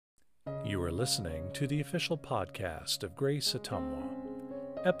You are listening to the official podcast of Grace Atumwa,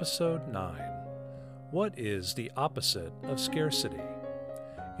 Episode 9. What is the opposite of scarcity?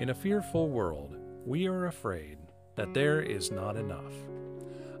 In a fearful world, we are afraid that there is not enough.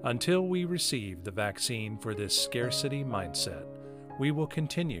 Until we receive the vaccine for this scarcity mindset, we will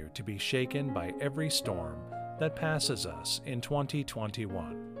continue to be shaken by every storm that passes us in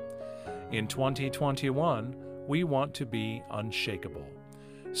 2021. In 2021, we want to be unshakable.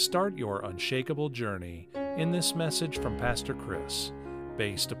 Start your unshakable journey in this message from Pastor Chris,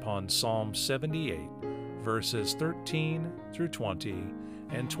 based upon Psalm 78, verses 13 through 20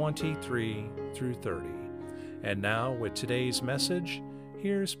 and 23 through 30. And now, with today's message,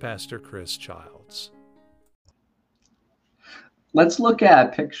 here's Pastor Chris Childs. Let's look at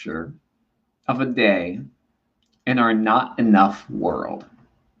a picture of a day in our not enough world.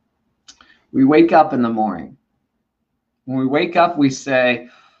 We wake up in the morning. When we wake up, we say,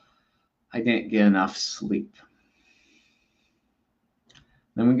 I didn't get enough sleep.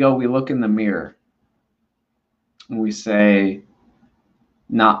 Then we look in the mirror, and we say,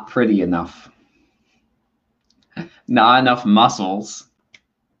 not pretty enough. Not enough muscles.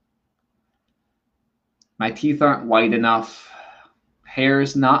 My teeth aren't white enough.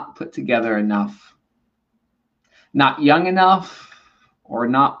 Hair's not put together enough. Not young enough or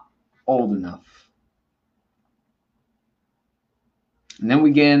not old enough. And then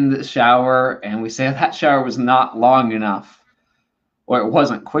we get in the shower and we say that shower was not long enough or it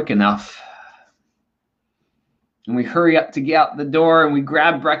wasn't quick enough. And we hurry up to get out the door and we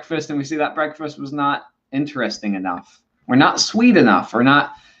grab breakfast and we see that breakfast was not interesting enough. We're not sweet enough or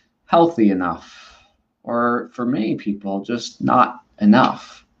not healthy enough. Or for many people, just not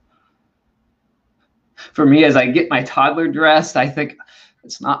enough. For me, as I get my toddler dressed, I think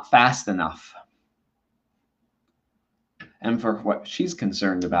it's not fast enough. And for what she's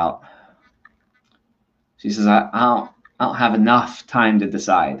concerned about, she says, I don't have enough time to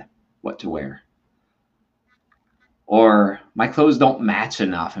decide what to wear. Or my clothes don't match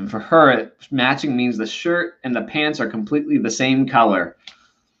enough. And for her, matching means the shirt and the pants are completely the same color.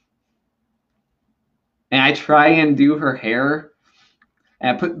 And I try and do her hair,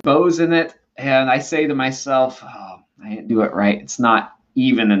 and I put bows in it, and I say to myself, oh, I didn't do it right. It's not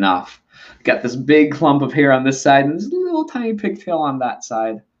even enough. Got this big clump of hair on this side and this little tiny pigtail on that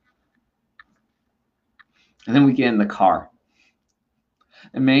side. And then we get in the car.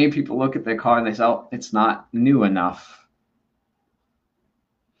 And many people look at their car and they say, oh, it's not new enough.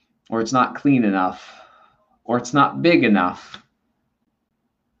 Or it's not clean enough. Or it's not big enough.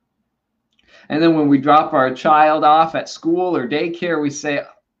 And then when we drop our child off at school or daycare, we say,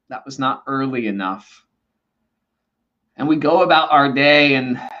 that was not early enough. And we go about our day,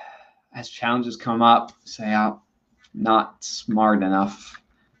 and as challenges come up, say, oh, not smart enough,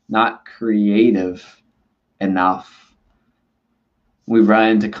 not creative enough. We run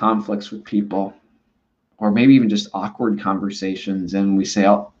into conflicts with people, or maybe even just awkward conversations, and we say,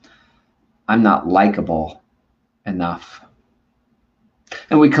 oh, I'm not likable enough.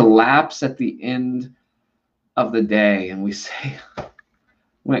 And we collapse at the end of the day, and we say,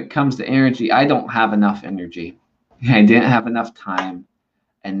 when it comes to energy, I don't have enough energy. I didn't have enough time,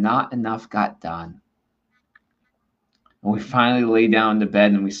 and not enough got done. And we finally lay down to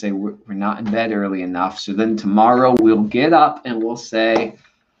bed and we say, we're not in bed early enough. So then tomorrow we'll get up and we'll say,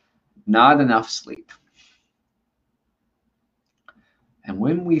 not enough sleep. And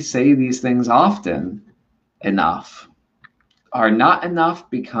when we say these things often enough, our not enough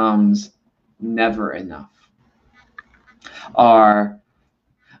becomes never enough. Our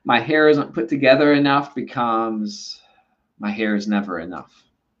my hair isn't put together enough becomes my hair is never enough.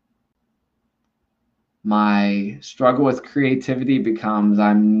 My struggle with creativity becomes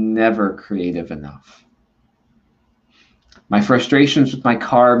I'm never creative enough. My frustrations with my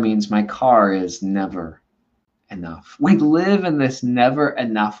car means my car is never enough. We live in this never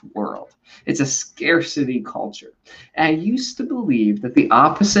enough world. It's a scarcity culture. And I used to believe that the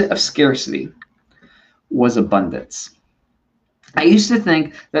opposite of scarcity was abundance. I used to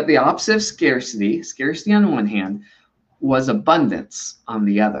think that the opposite of scarcity on one hand, was abundance on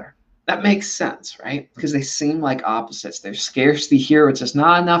the other. That makes sense, right? Because they seem like opposites. There's scarcity here, which is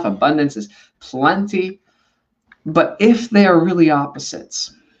not enough. Abundance is plenty. But if they are really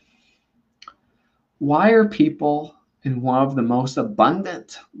opposites, why are people in one of the most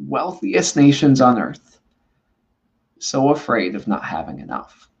abundant, wealthiest nations on earth so afraid of not having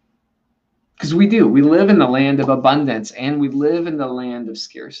enough? Because we do. We live in the land of abundance and we live in the land of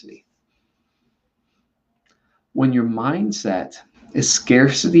scarcity. When your mindset is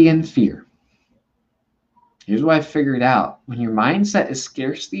scarcity and fear, Here's what I figured out. When your mindset is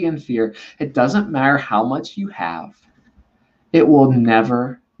scarcity and fear, it doesn't matter how much you have, it will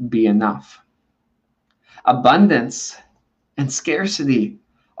never be enough. Abundance and scarcity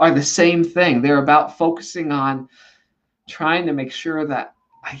are the same thing. They're about focusing on trying to make sure that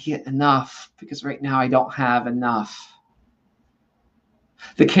I get enough, because right now I don't have enough.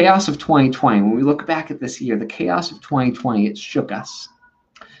 The chaos of 2020, when we look back at this year, the chaos of 2020, it shook us.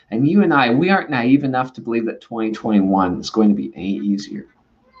 And you and I, we aren't naive enough to believe that 2021 is going to be any easier.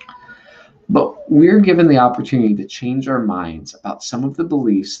 But we're given the opportunity to change our minds about some of the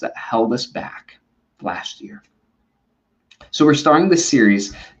beliefs that held us back last year. So we're starting this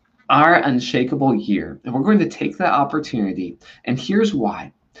series, Our Unshakable Year, and we're going to take that opportunity. And here's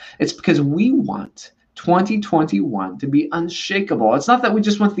why. It's because we want 2021 to be unshakable. It's not that we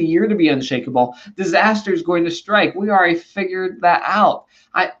just want the year to be unshakable. Disaster is going to strike. We already figured that out.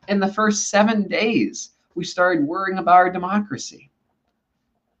 In the first 7 days, we started worrying about our democracy.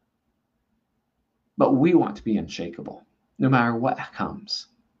 But we want to be unshakable, no matter what comes.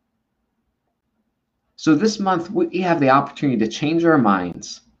 So this month, we have the opportunity to change our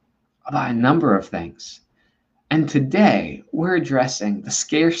minds about a number of things. And today, we're addressing the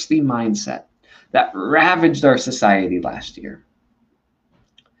scarcity mindset that ravaged our society last year.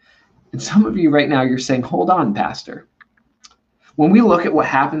 And some of you right now, you're saying, hold on, Pastor. When we look at what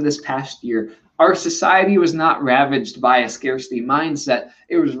happened this past year, our society was not ravaged by a scarcity mindset.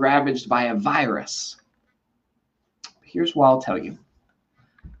 It was ravaged by a virus. Here's what I'll tell you.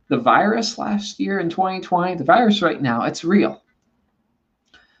 The virus last year in 2020, the virus right now, it's real.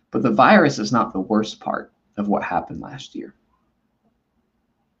 But the virus is not the worst part of what happened last year.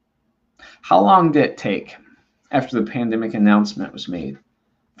 How long did it take after the pandemic announcement was made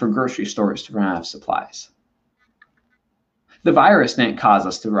for grocery stores to run out of supplies? The virus didn't cause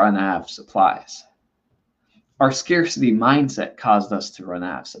us to run out of supplies. Our scarcity mindset caused us to run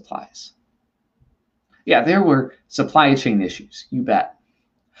out of supplies. Yeah, there were supply chain issues, you bet.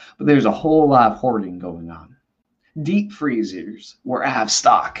 But there's a whole lot of hoarding going on. Deep freezers were out of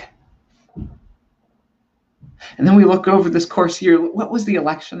stock. And then we look over this course here. What was the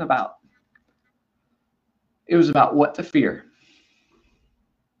election about? It was about what to fear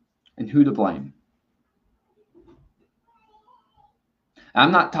and who to blame.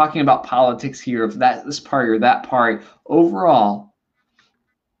 I'm not talking about politics here, of this party or that party. Overall,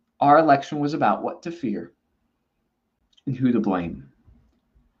 our election was about what to fear and who to blame.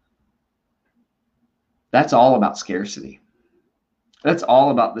 That's all about scarcity. That's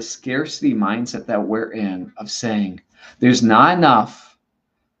all about the scarcity mindset that we're in, of saying, there's not enough,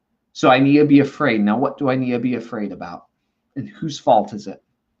 so I need to be afraid. Now, what do I need to be afraid about? And whose fault is it?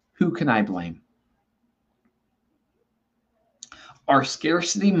 Who can I blame? Our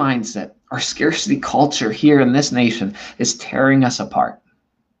scarcity mindset, our scarcity culture here in this nation is tearing us apart.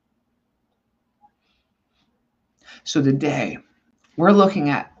 So today, we're looking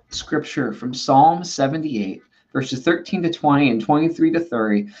at scripture from Psalm 78, verses 13 to 20 and 23 to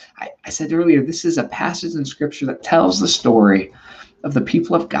 30. I said earlier, this is a passage in scripture that tells the story of the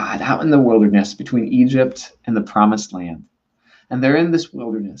people of God out in the wilderness between Egypt and the promised land. And they're in this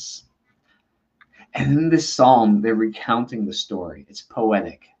wilderness. And in this psalm, they're recounting the story. It's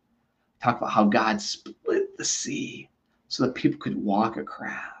poetic. Talk about how God split the sea so that people could walk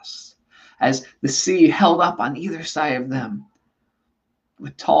across, as the sea held up on either side of them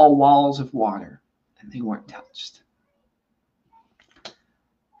with tall walls of water, and they weren't touched.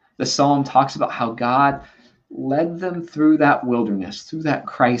 The psalm talks about how God led them through that wilderness, through that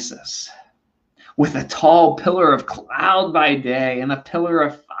crisis, with a tall pillar of cloud by day and a pillar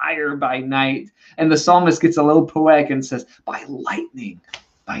of fire by night. And the psalmist gets a little poetic and says, by lightning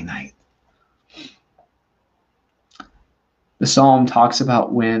by night. The psalm talks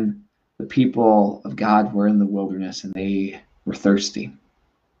about when the people of God were in the wilderness and they were thirsty.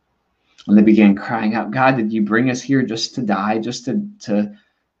 And they began crying out, God, did you bring us here just to die, just to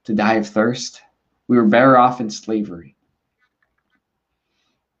die of thirst? We were better off in slavery.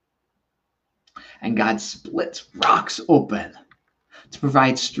 And God splits rocks open to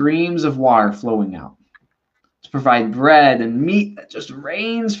provide streams of water flowing out, to provide bread and meat that just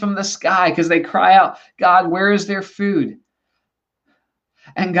rains from the sky, because they cry out, God, where is their food?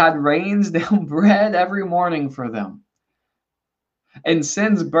 And God rains down bread every morning for them and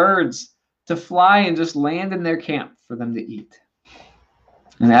sends birds to fly and just land in their camp for them to eat.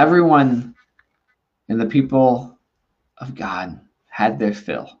 And everyone and the people of God had their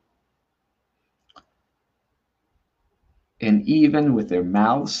fill. And even with their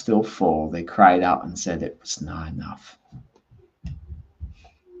mouths still full, they cried out and said it was not enough.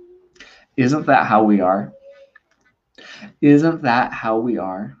 Isn't that how we are? Isn't that how we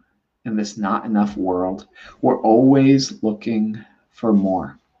are in this not enough world? We're always looking for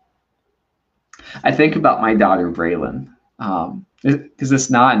more. I think about my daughter, Braylon, because this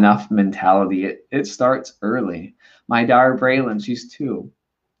not enough mentality, it starts early. My daughter, Braylon, she's 2.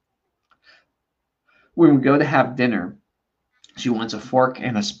 When we go to have dinner, she wants a fork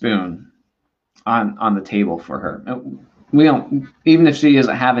and a spoon on the table for her. We don't, even if she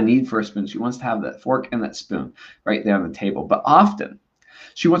doesn't have a need for a spoon, she wants to have that fork and that spoon right there on the table. But often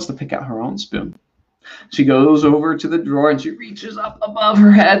she wants to pick out her own spoon. She goes over to the drawer and she reaches up above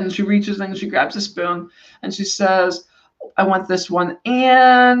her head and she reaches in and she grabs a spoon and she says, I want this one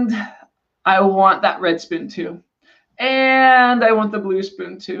and I want that red spoon too. And I want the blue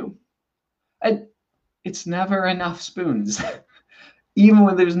spoon too. And it's never enough spoons, even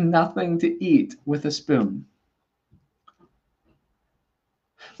when there's nothing to eat with a spoon.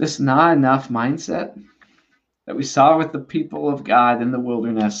 This not enough mindset that we saw with the people of God in the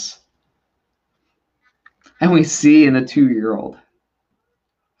wilderness, and we see in a 2-year-old.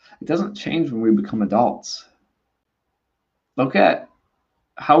 It doesn't change when we become adults. Look at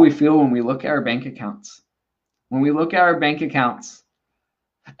how we feel when we look at our bank accounts. When we look at our bank accounts,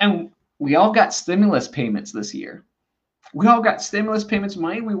 and we all got stimulus payments this year. We all got stimulus payments,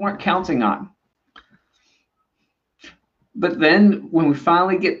 money we weren't counting on. But then when we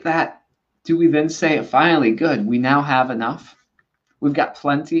finally get that, do we then say, finally, good, we now have enough? We've got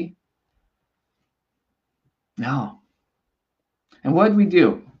plenty? No. And what did we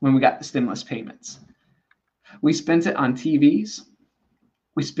do when we got the stimulus payments? We spent it on TVs.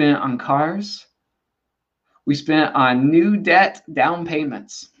 We spent it on cars. We spent it on new debt down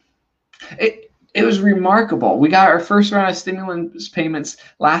payments. It was remarkable. We got our first round of stimulus payments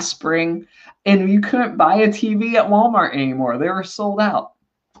last spring, and you couldn't buy a TV at Walmart anymore. They were sold out.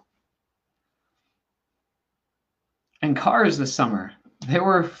 And cars this summer, they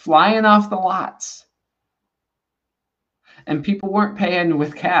were flying off the lots. And people weren't paying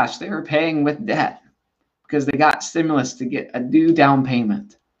with cash. They were paying with debt because they got stimulus to get a due down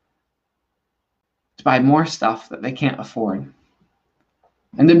payment to buy more stuff that they can't afford.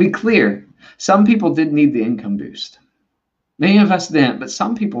 And to be clear, some people did need the income boost. Many of us didn't, but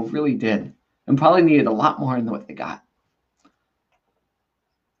some people really did and probably needed a lot more than what they got.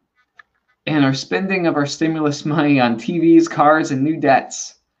 And our spending of our stimulus money on TVs, cars, and new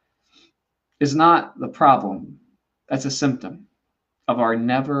debts is not the problem. That's a symptom of our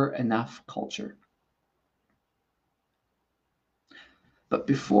never enough culture. But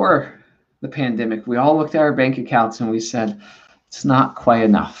before the pandemic, we all looked at our bank accounts and we said, it's not quite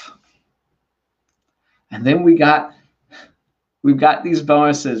enough. And then we've got these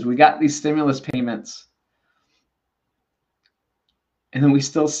bonuses, we got these stimulus payments. And then we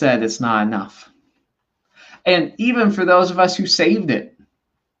still said it's not enough. And even for those of us who saved it,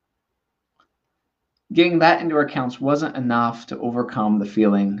 getting that into our accounts wasn't enough to overcome the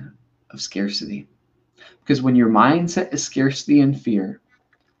feeling of scarcity. Because when your mindset is scarcity and fear,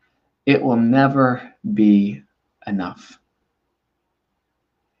 it will never be enough.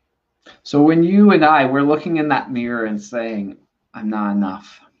 So when you and I, we're looking in that mirror and saying, I'm not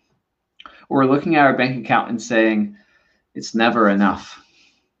enough. Or we're looking at our bank account and saying, it's never enough.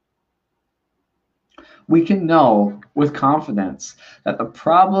 We can know with confidence that the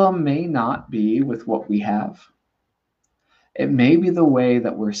problem may not be with what we have. It may be the way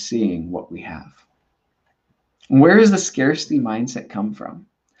that we're seeing what we have. Where does the scarcity mindset come from?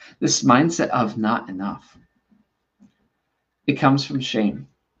 This mindset of not enough. It comes from shame.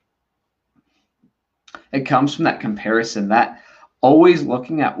 It comes from that comparison, that always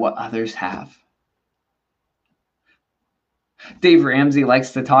looking at what others have. Dave Ramsey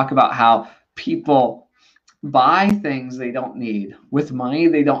likes to talk about how people buy things they don't need with money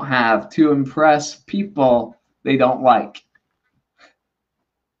they don't have to impress people they don't like.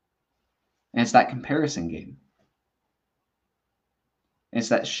 And it's that comparison game. It's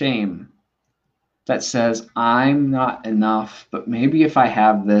that shame that says, I'm not enough, but maybe if I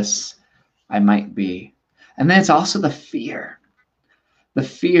have this, I might be. And then it's also the fear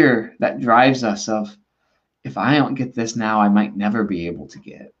that drives us of, if I don't get this now, I might never be able to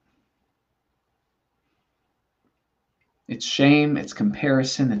get it. It's shame, it's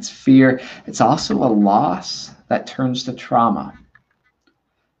comparison, it's fear. It's also a loss that turns to trauma.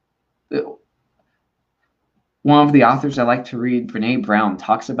 One of the authors I like to read, Brené Brown,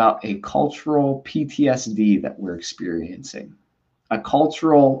 talks about a cultural PTSD that we're experiencing, a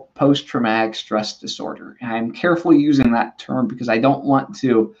cultural post-traumatic stress disorder. And I'm carefully using that term because I don't want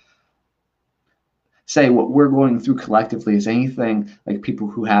to say what we're going through collectively is anything like people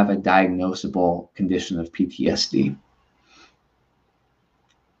who have a diagnosable condition of PTSD.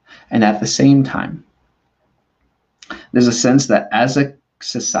 And at the same time, there's a sense that as a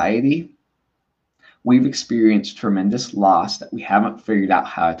society, we've experienced tremendous loss that we haven't figured out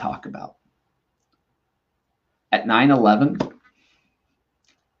how to talk about. At 9/11,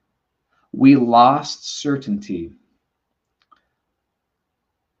 we lost certainty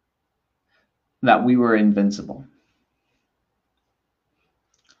that we were invincible.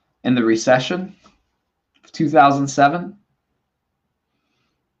 In the recession of 2007,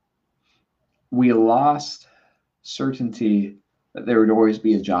 we lost certainty that there would always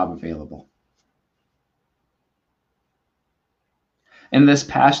be a job available. In this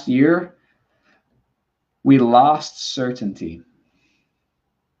past year, we lost certainty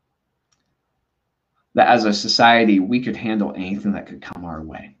that as a society, we could handle anything that could come our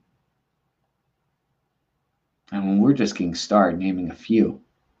way. And when we're just getting started, naming a few.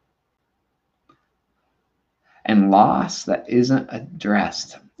 And loss that isn't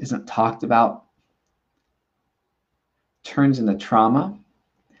addressed, isn't talked about, turns into trauma,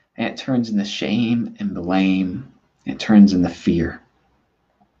 and it turns into shame and blame. It turns into fear.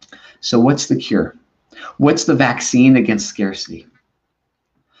 So what's the cure? What's the vaccine against scarcity?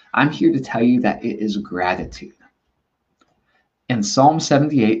 I'm here to tell you that it is gratitude. In Psalm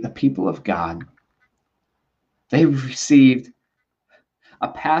 78, the people of God, they received a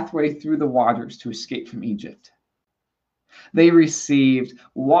pathway through the waters to escape from Egypt. They received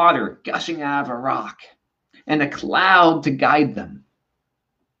water gushing out of a rock and a cloud to guide them.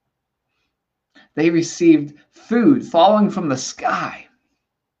 They received food falling from the sky.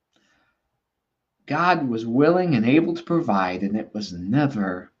 God was willing and able to provide, and it was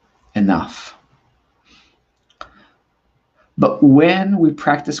never enough. But when we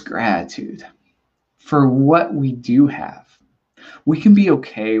practice gratitude for what we do have, we can be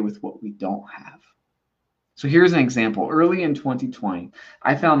okay with what we don't have. So here's an example. Early in 2020,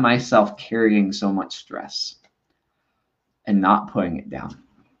 I found myself carrying so much stress and not putting it down.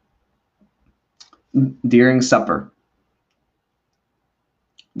 During supper,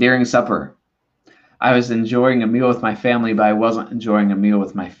 I was enjoying a meal with my family, but I wasn't enjoying a meal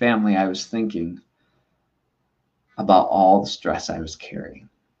with my family. I was thinking about all the stress I was carrying.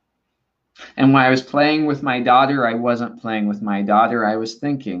 And when I was playing with my daughter, I wasn't playing with my daughter. I was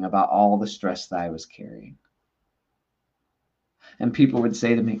thinking about all the stress that I was carrying. And people would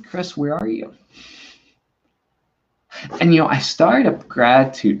say to me, Chris, where are you? And, I started a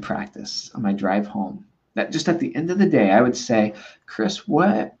gratitude practice on my drive home. That just at the end of the day, I would say, Chris,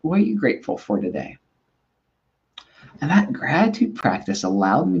 what are you grateful for today? And that gratitude practice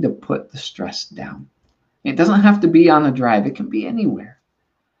allowed me to put the stress down. It doesn't have to be on the drive. It can be anywhere.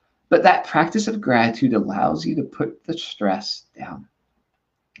 But that practice of gratitude allows you to put the stress down.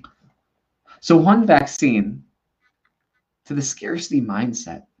 So one vaccine to the scarcity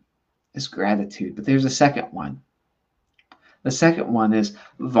mindset is gratitude. But there's a second one. The second one is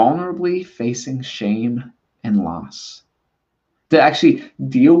vulnerably facing shame and loss. To actually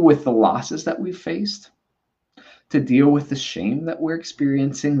deal with the losses that we've faced, to deal with the shame that we're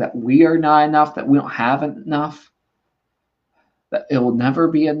experiencing, that we are not enough, that we don't have enough, that it will never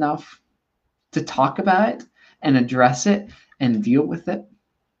be enough, to talk about it and address it and deal with it.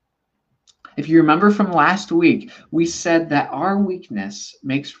 If you remember from last week, we said that our weakness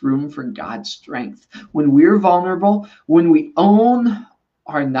makes room for God's strength. When we're vulnerable, when we own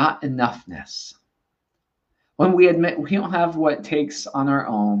our not enoughness, when we admit we don't have what it takes on our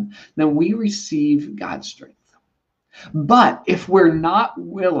own, then we receive God's strength. But if we're not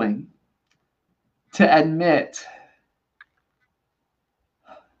willing to admit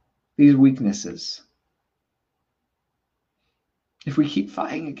these weaknesses, if we keep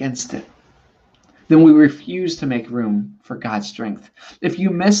fighting against it, then we refuse to make room for God's strength. If you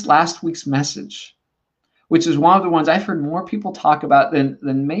missed last week's message, which is one of the ones I've heard more people talk about than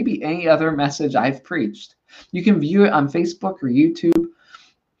maybe any other message I've preached, you can view it on Facebook or YouTube.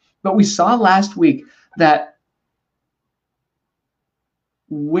 But we saw last week that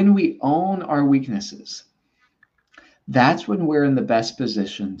when we own our weaknesses, that's when we're in the best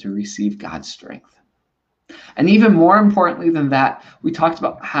position to receive God's strength. And even more importantly than that, we talked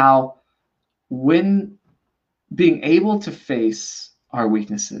about how when being able to face our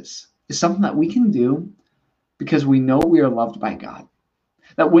weaknesses is something that we can do because we know we are loved by God.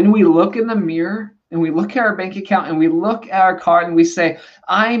 That when we look in the mirror and we look at our bank account and we look at our card and we say,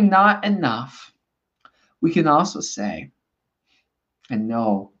 I'm not enough, we can also say and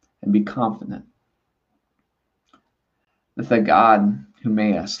know and be confident that the God who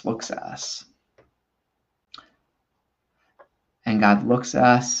made us looks at us. And God looks at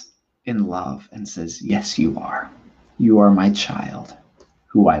us in love and says, yes, you are. You are my child.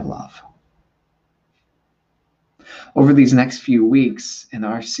 who I love. Over these next few weeks in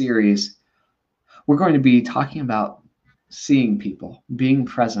our series, we're going to be talking about seeing people, being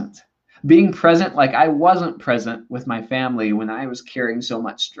present like I wasn't present with my family when I was carrying so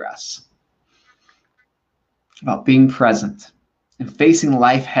much stress. About being present and facing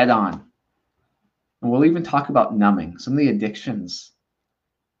life head on. And we'll even talk about numbing, some of the addictions,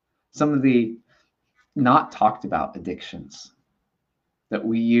 some of the not talked about addictions that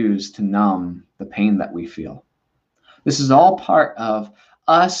we use to numb the pain that we feel. This is all part of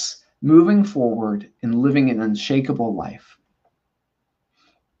us moving forward and living an unshakable life.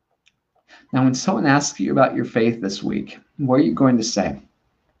 Now, when someone asks you about your faith this week, what are you going to say?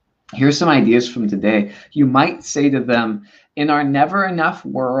 Here's some ideas from today. You might say to them, in our never enough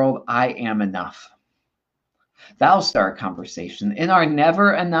world, I am enough. That'll start a conversation. In our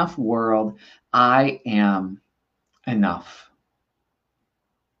never enough world, I am enough.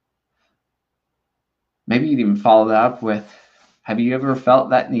 Maybe you'd even follow that up with, have you ever felt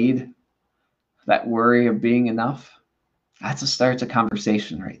that need, that worry of being enough? That's a start to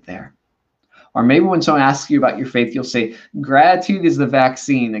conversation right there. Or maybe when someone asks you about your faith, you'll say, gratitude is the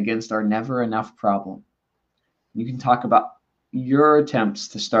vaccine against our never enough problem. You can talk about your attempts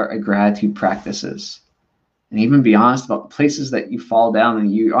to start a gratitude practices and even be honest about the places that you fall down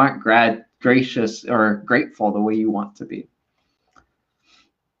and you aren't gracious or grateful the way you want to be.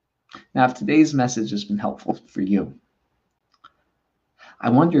 Now, if today's message has been helpful for you, I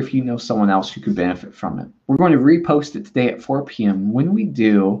wonder if you know someone else who could benefit from it. We're going to repost it today at 4 p.m. When we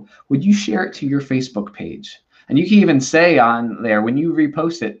do, would you share it to your Facebook page? And you can even say on there, when you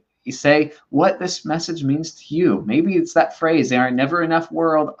repost it, you say what this message means to you. Maybe it's that phrase, in our never enough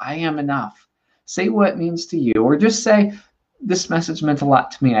world, I am enough. Say what it means to you, or just say, this message meant a lot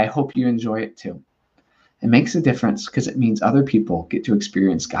to me. I hope you enjoy it too. It makes a difference because it means other people get to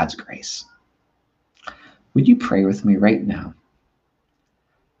experience God's grace. Would you pray with me right now?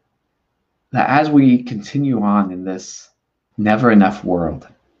 That as we continue on in this never enough world,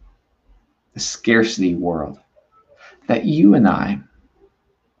 the scarcity world, that you and I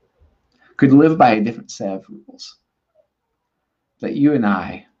could live by a different set of rules. That you and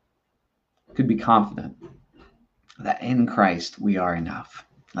I could be confident that in Christ we are enough.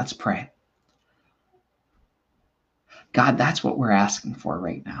 Let's pray. God, that's what we're asking for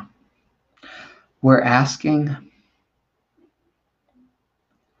right now. We're asking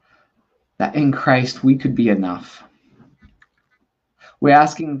that in Christ we could be enough. We're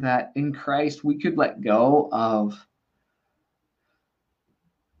asking that in Christ we could let go of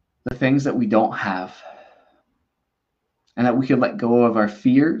the things that we don't have, and that we could let go of our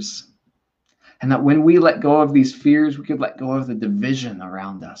fears, and that when we let go of these fears, we could let go of the division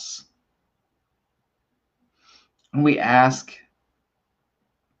around us. And we ask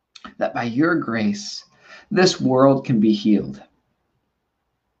that by your grace, this world can be healed.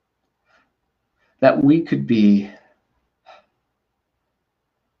 That we could be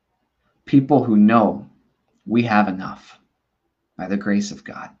people who know we have enough by the grace of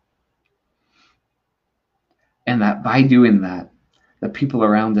God. And that by doing that, the people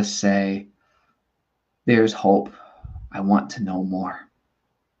around us say, there's hope. I want to know more.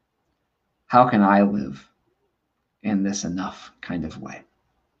 How can I live in this enough kind of way?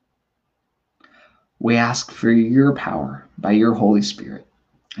 We ask for your power by your Holy Spirit.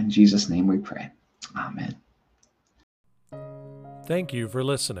 In Jesus' name we pray. Amen. Thank you for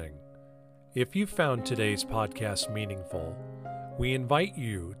listening. If you found today's podcast meaningful, we invite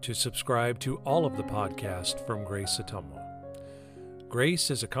you to subscribe to all of the podcasts from Grace Ottumwa. Grace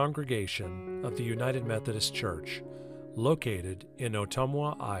is a congregation of the United Methodist Church located in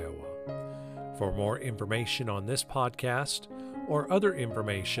Ottumwa, Iowa. For more information on this podcast or other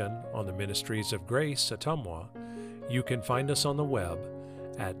information on the ministries of Grace Ottumwa, you can find us on the web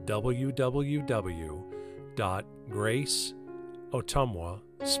at www.graceottumwa,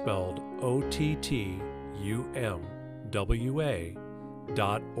 spelled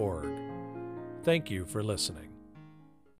OTTUMWA.org. Thank you for listening.